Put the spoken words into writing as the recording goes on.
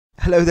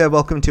Hello there,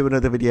 welcome to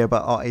another video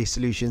about RA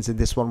Solutions. In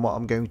this one, what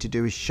I'm going to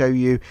do is show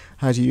you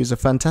how to use a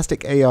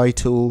fantastic AI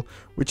tool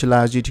which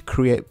allows you to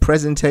create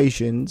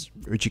presentations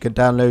which you can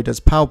download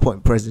as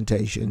PowerPoint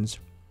presentations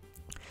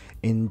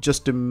in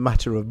just a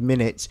matter of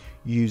minutes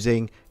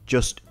using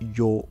just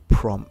your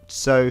prompt.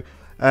 So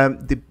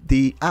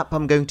the app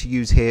I'm going to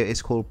use here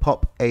is called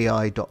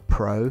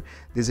popai.pro.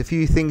 There's a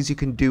few things you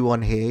can do on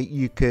here.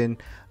 You can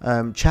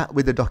chat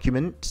with the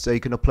document, so you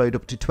can upload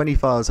up to 20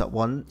 files at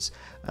once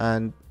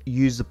and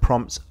use the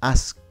prompts,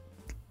 ask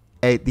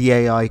the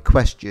AI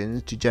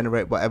questions to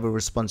generate whatever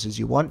responses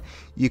you want.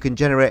 You can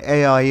generate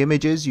AI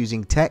images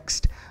using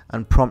text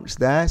and prompts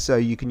there, so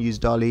you can use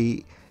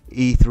DALL-E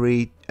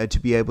E3 to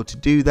be able to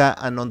do that.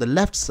 And on the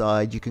left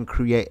side, you can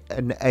create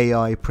an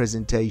AI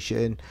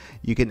presentation.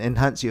 You can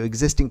enhance your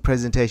existing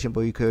presentation, but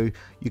you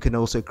can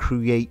also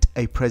create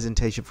a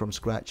presentation from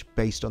scratch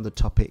based on the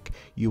topic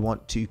you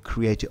want to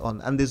create it on.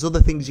 And there's other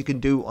things you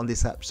can do on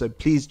this app, so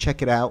please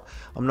check it out.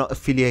 I'm not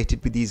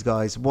affiliated with these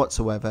guys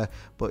whatsoever,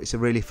 but it's a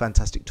really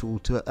fantastic tool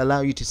to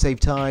allow you to save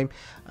time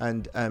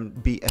and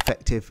be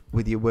effective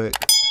with your work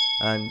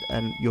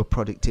and your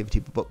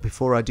productivity. But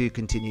before I do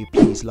continue,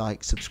 please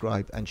like,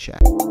 subscribe and share.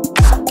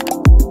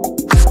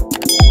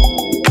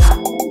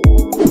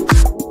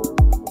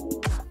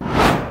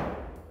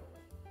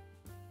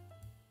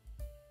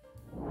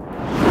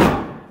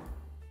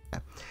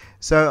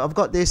 So I've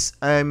got this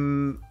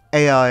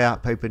AI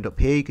app opened up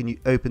here. You can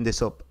open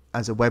this up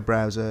as a web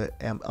browser.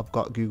 I've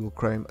got Google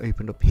Chrome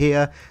opened up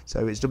here,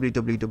 so it's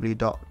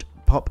www.popai.pro,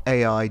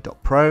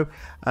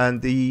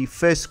 and the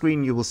first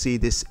screen you will see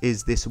this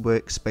is this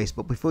workspace.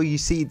 But before you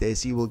see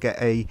this, you will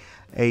get a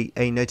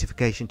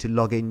notification to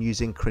log in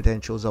using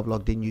credentials. I've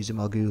logged in using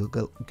my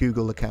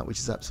Google account, which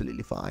is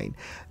absolutely fine.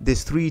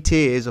 There's 3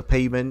 tiers of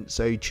payment,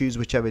 so you choose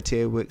whichever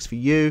tier works for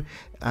you.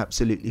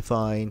 Absolutely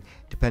fine,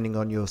 depending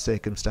on your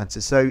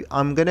circumstances. So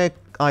I'm gonna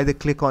either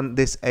click on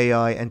this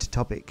AI enter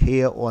topic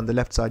here, or on the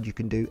left side you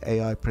can do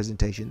AI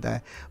presentation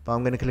there, but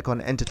I'm going to click on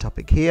enter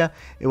topic here.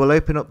 It will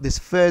open up this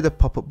further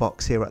pop-up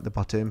box here at the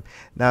bottom.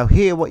 Now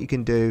here what you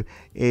can do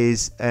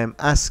is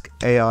ask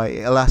AI.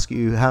 It'll ask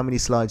you how many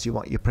slides you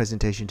want your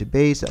presentation to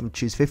be, so I'm going to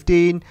choose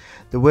 15.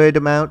 The word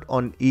amount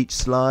on each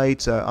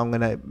slide, so I'm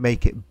going to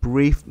make it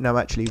brief. Now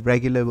actually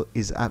regular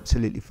is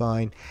absolutely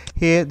fine.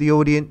 Here the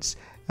audience,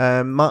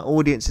 my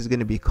audience is going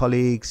to be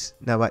colleagues.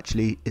 Now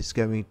actually it's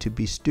going to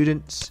be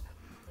students.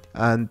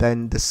 And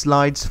then the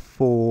slides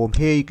form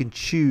here, you can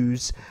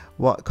choose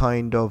what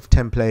kind of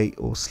template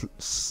or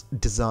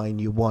design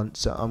you want.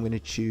 So I'm going to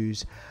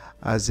choose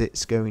as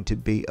it's going to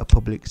be a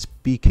public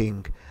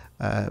speaking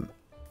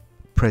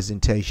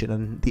presentation.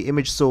 And the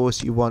image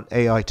source, you want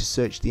AI to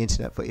search the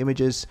internet for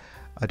images.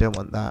 I don't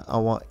want that. I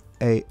want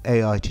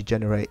AI to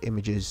generate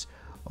images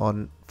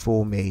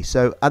for me.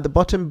 So at the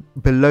bottom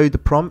below the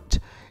prompt,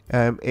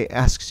 it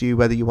asks you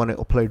whether you want to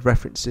upload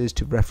references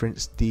to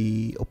reference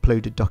the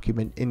uploaded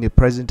document in your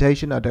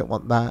presentation. I don't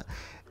want that.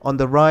 On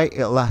the right,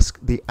 it'll ask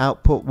the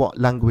output, what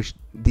language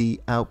the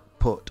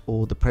output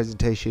or the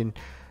presentation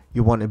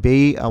you want to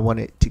be. I want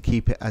it to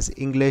keep it as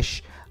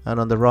English. And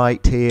on the right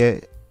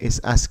here,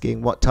 it's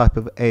asking what type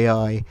of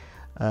AI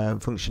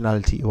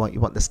functionality you want. You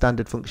want the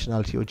standard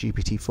functionality or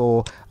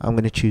GPT-4. I'm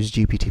going to choose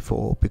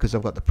GPT-4 because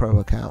I've got the Pro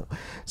account.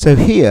 So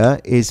here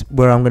is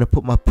where I'm going to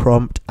put my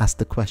prompt, ask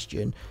the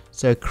question.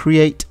 So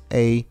create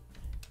a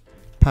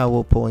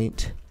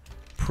PowerPoint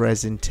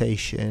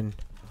presentation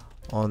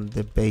on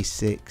the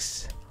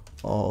basics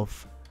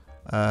of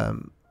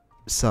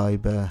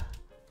cyber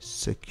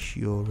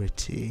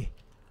security,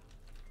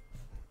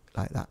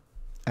 like that.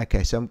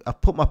 Okay, so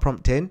I've put my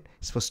prompt in.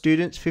 It's for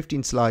students,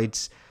 15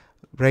 slides,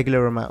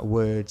 regular amount of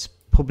words,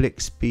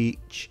 public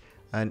speech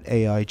and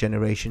AI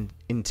generation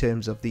in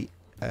terms of the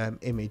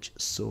image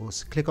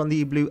source. Click on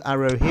the blue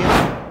arrow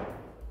here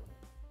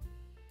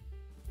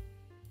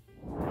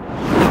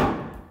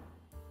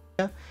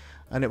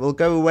and it will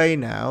go away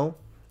now.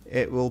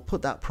 It will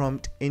put that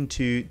prompt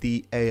into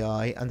the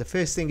AI, and the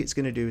first thing it's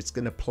going to do is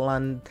going to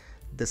plan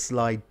the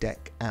slide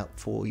deck out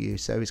for you.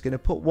 So it's going to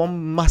put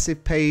one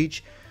massive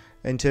page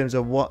in terms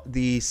of what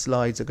the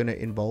slides are going to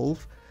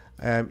involve.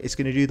 It's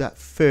going to do that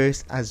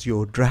first as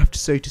your draft,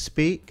 so to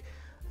speak.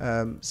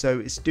 So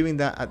it's doing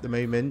that at the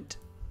moment.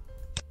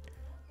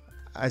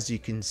 As you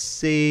can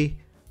see,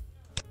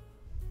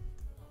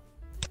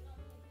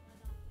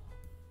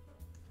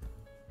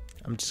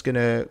 I'm just going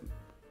to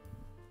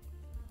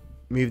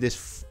move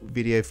this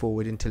video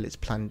forward until it's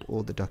planned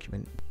all the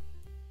document.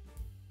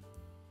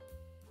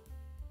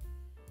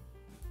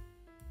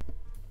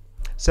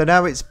 So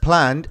now it's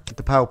planned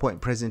the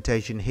PowerPoint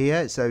presentation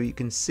here, so you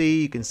can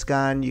see, you can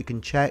scan, you can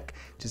check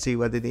to see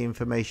whether the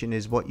information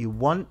is what you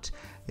want.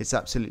 It's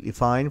absolutely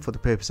fine for the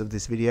purpose of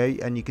this video,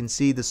 and you can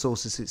see the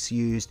sources it's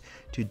used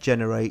to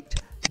generate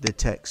the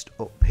text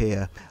up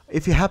here.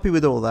 If you're happy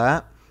with all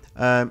that,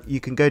 you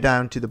can go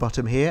down to the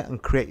bottom here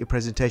and create your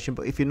presentation,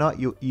 but if you're not,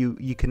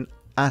 you can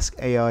ask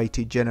AI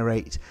to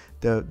generate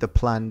the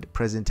planned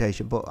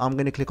presentation. But I'm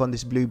going to click on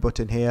this blue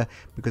button here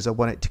because I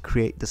want it to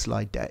create the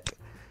slide deck.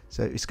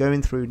 So it's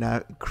going through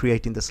now,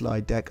 creating the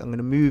slide deck. I'm going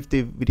to move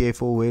the video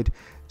forward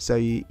so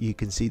you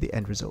can see the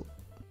end result.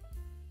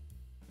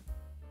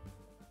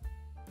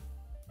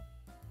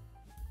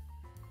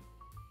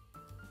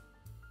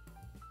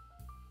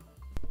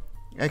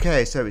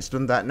 Okay, so it's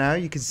done that now.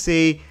 You can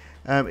see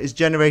it's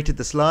generated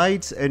the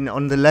slides, and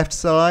on the left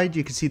side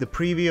you can see the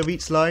preview of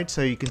each slide,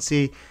 so you can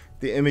see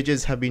the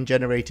images have been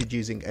generated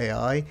using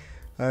AI.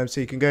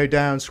 So you can go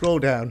down, scroll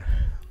down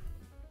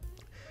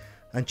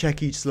and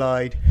check each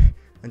slide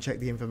and check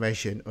the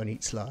information on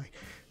each slide.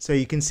 So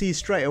you can see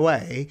straight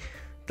away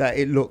that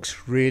it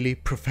looks really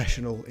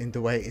professional in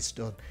the way it's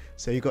done.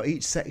 So you've got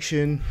each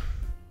section,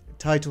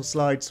 title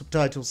slide,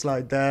 subtitle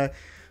slide there,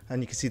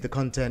 and you can see the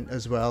content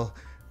as well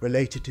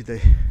related to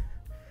the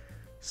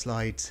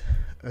slides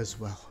as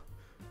well.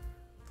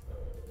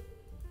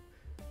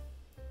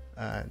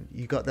 And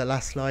you got the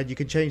last slide. You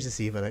can change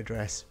this email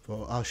address,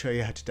 but I'll show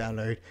you how to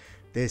download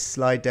this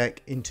slide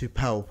deck into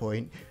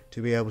PowerPoint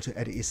to be able to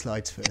edit your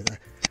slides further.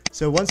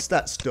 So once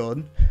that's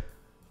done,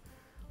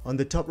 on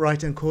the top right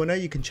hand corner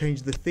you can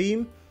change the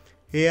theme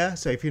here.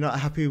 So if you're not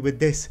happy with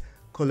this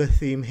color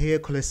theme here,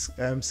 color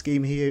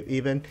scheme here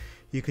even,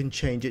 you can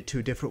change it to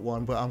a different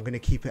one, but I'm going to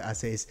keep it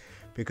as is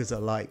because I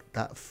like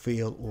that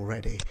feel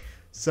already.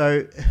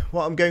 So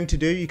what I'm going to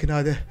do, you can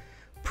either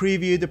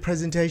preview the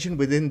presentation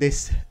within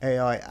this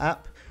AI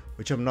app,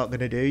 which I'm not going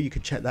to do. You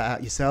can check that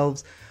out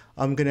yourselves.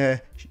 I'm going to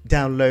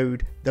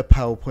download the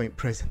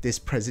PowerPoint, this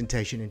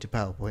presentation into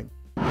PowerPoint.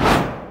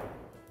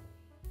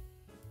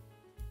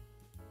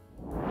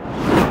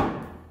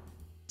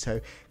 So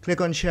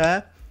click on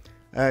share.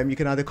 You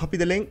can either copy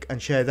the link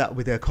and share that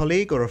with a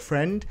colleague or a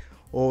friend,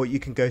 or you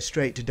can go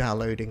straight to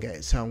downloading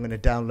it. So I'm going to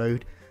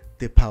download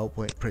the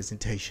PowerPoint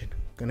presentation.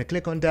 I'm going to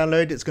click on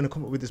download. It's going to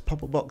come up with this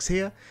pop-up box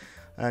here,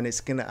 and it's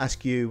going to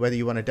ask you whether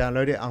you want to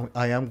download it.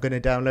 I am going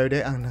to download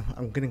it, and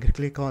I'm going to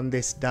click on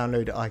this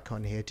download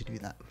icon here to do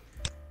that.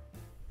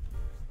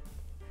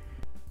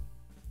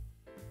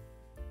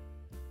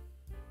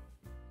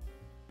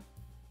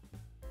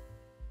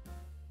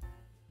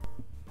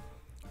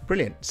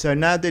 Brilliant. So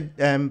now the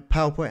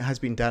PowerPoint has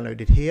been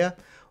downloaded here.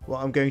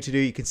 What I'm going to do,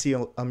 you can see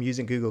I'm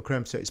using Google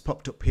Chrome, so it's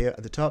popped up here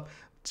at the top.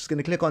 I'm just going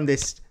to click on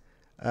this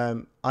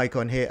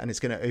icon here, and it's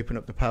going to open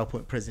up the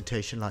PowerPoint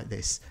presentation like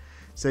this.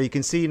 So you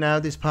can see now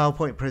this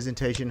PowerPoint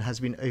presentation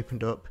has been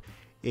opened up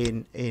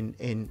in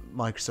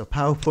Microsoft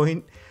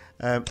PowerPoint,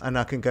 and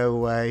I can go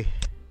away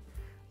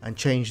and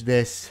change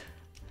this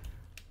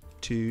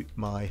to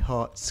my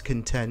heart's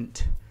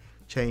content,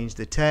 change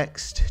the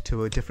text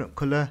to a different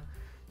color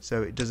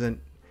so it doesn't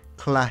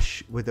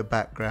clash with the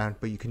background,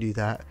 but you can do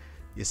that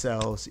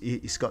yourselves.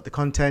 It's got the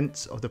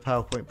contents of the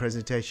PowerPoint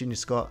presentation,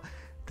 it's got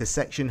the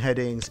section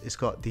headings, it's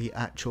got the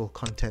actual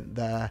content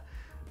there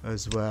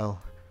as well,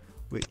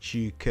 which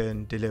you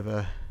can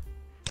deliver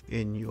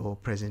in your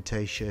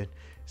presentation.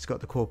 It's got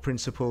the core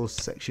principles,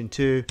 section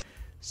 2,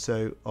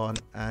 so on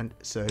and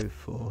so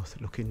forth,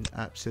 looking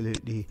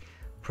absolutely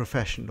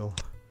professional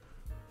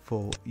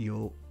for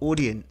your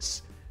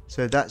audience.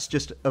 So that's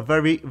just a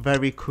very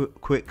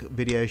quick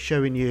video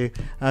showing you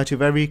how to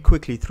very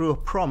quickly, through a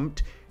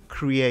prompt,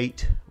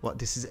 create what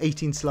this is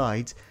 18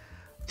 slides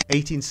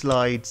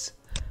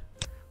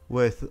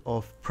worth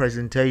of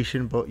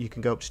presentation, but you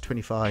can go up to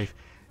 25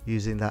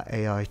 using that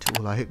AI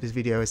tool. I hope this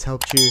video has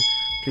helped you.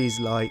 Please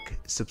like,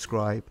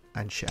 subscribe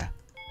and share.